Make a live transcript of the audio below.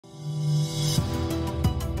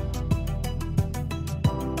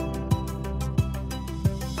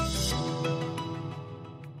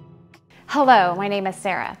Hello, my name is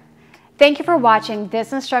Sarah. Thank you for watching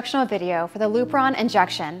this instructional video for the Lupron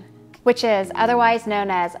injection, which is otherwise known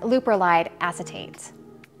as Leuprolide acetate.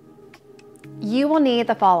 You will need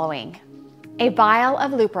the following: a vial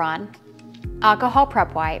of Lupron, alcohol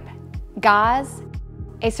prep wipe, gauze,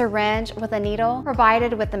 a syringe with a needle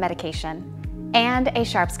provided with the medication, and a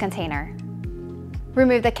sharps container.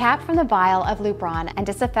 Remove the cap from the vial of Lupron and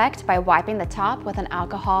disinfect by wiping the top with an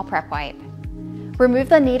alcohol prep wipe. Remove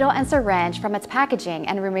the needle and syringe from its packaging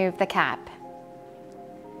and remove the cap.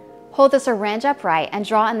 Hold the syringe upright and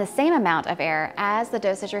draw in the same amount of air as the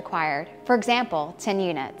dosage required, for example, 10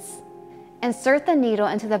 units. Insert the needle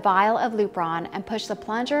into the vial of Lupron and push the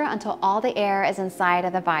plunger until all the air is inside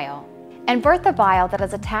of the vial. Invert the vial that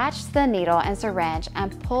is attached to the needle and syringe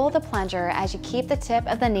and pull the plunger as you keep the tip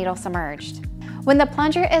of the needle submerged. When the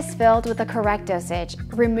plunger is filled with the correct dosage,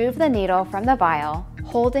 remove the needle from the vial,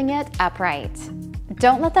 holding it upright.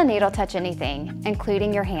 Don't let the needle touch anything,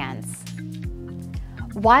 including your hands.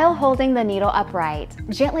 While holding the needle upright,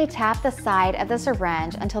 gently tap the side of the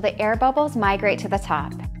syringe until the air bubbles migrate to the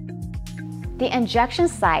top. The injection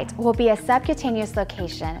site will be a subcutaneous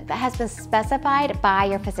location that has been specified by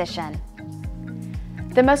your physician.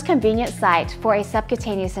 The most convenient site for a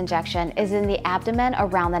subcutaneous injection is in the abdomen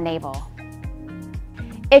around the navel.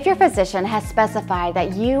 If your physician has specified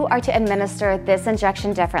that you are to administer this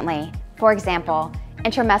injection differently, for example,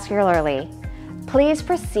 intramuscularly, please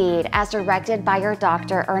proceed as directed by your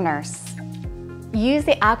doctor or nurse. Use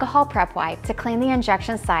the alcohol prep wipe to clean the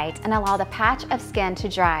injection site and allow the patch of skin to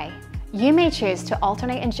dry. You may choose to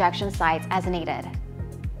alternate injection sites as needed.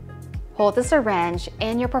 Hold the syringe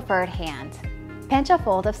in your preferred hand. Pinch a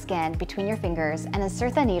fold of skin between your fingers and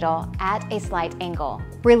insert the needle at a slight angle.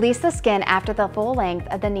 Release the skin after the full length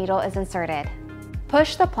of the needle is inserted.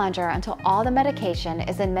 Push the plunger until all the medication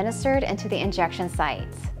is administered into the injection site.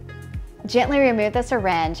 Gently remove the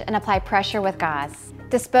syringe and apply pressure with gauze.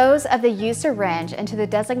 Dispose of the used syringe into the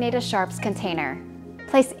designated sharps container.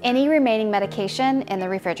 Place any remaining medication in the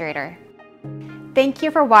refrigerator. Thank you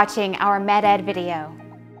for watching our MedEd video.